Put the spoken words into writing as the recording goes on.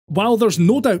While there's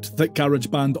no doubt that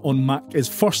GarageBand on Mac is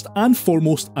first and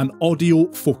foremost an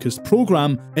audio-focused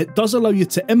program, it does allow you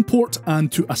to import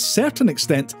and, to a certain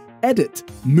extent, edit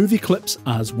movie clips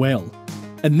as well.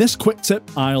 In this quick tip,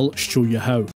 I'll show you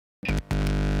how.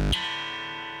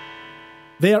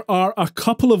 There are a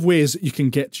couple of ways you can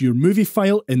get your movie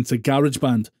file into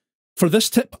GarageBand. For this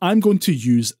tip, I'm going to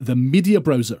use the media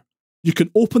browser. You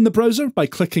can open the browser by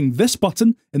clicking this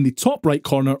button in the top right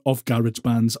corner of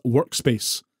GarageBand's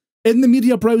workspace. In the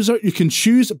media browser, you can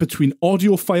choose between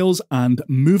audio files and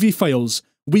movie files.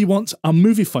 We want a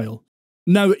movie file.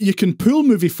 Now, you can pull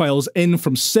movie files in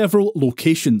from several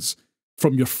locations,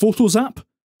 from your Photos app,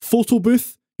 Photo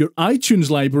Booth, your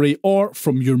iTunes library, or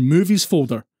from your Movies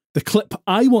folder. The clip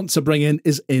I want to bring in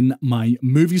is in my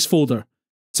Movies folder.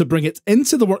 To bring it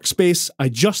into the workspace, I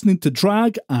just need to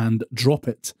drag and drop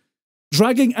it.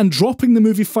 Dragging and dropping the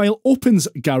movie file opens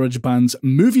GarageBand's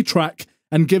movie track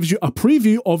and gives you a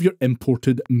preview of your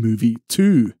imported movie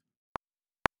too.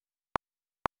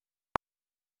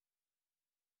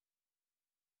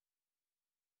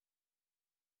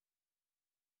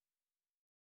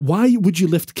 Why would you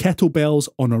lift kettlebells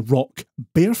on a rock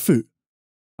barefoot?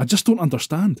 I just don't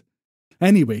understand.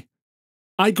 Anyway,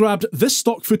 I grabbed this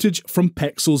stock footage from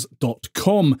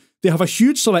Pexels.com. They have a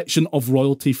huge selection of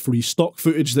royalty-free stock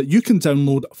footage that you can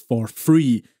download for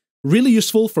free. Really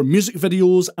useful for music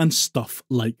videos and stuff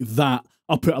like that.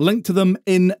 I'll put a link to them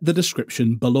in the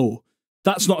description below.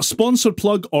 That's not a sponsored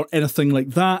plug or anything like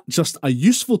that, just a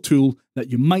useful tool that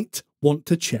you might want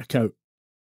to check out.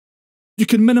 You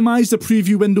can minimise the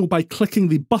preview window by clicking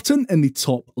the button in the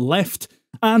top left,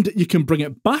 and you can bring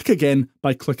it back again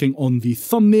by clicking on the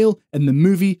thumbnail in the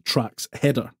movie tracks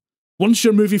header. Once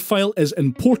your movie file is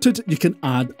imported, you can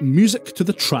add music to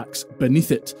the tracks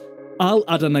beneath it. I'll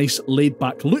add a nice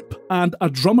laid-back loop and a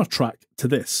drummer track to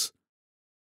this.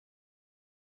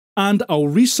 And I'll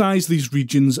resize these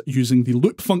regions using the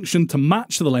loop function to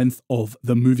match the length of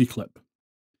the movie clip.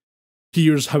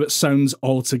 Here's how it sounds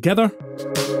all together.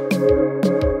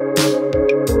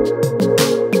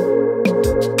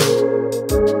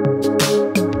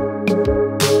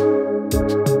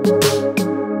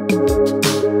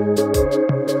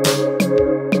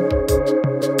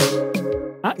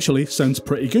 Actually sounds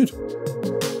pretty good.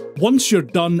 Once you're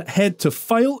done, head to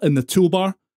File in the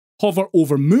toolbar, hover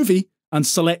over Movie, and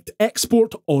select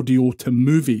Export Audio to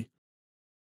Movie.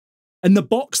 In the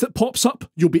box that pops up,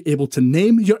 you'll be able to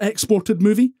name your exported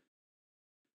movie,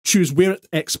 choose where it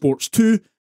exports to,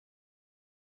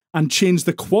 and change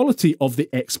the quality of the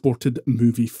exported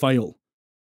movie file.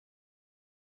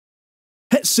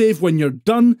 Hit save when you're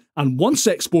done, and once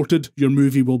exported, your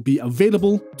movie will be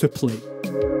available to play.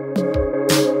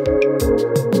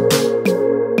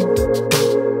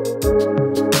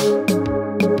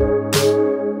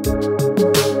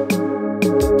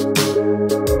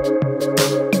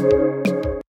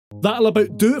 That'll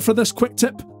about do it for this quick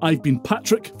tip. I've been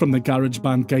Patrick from the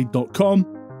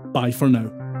GarageBandGuide.com. Bye for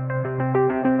now.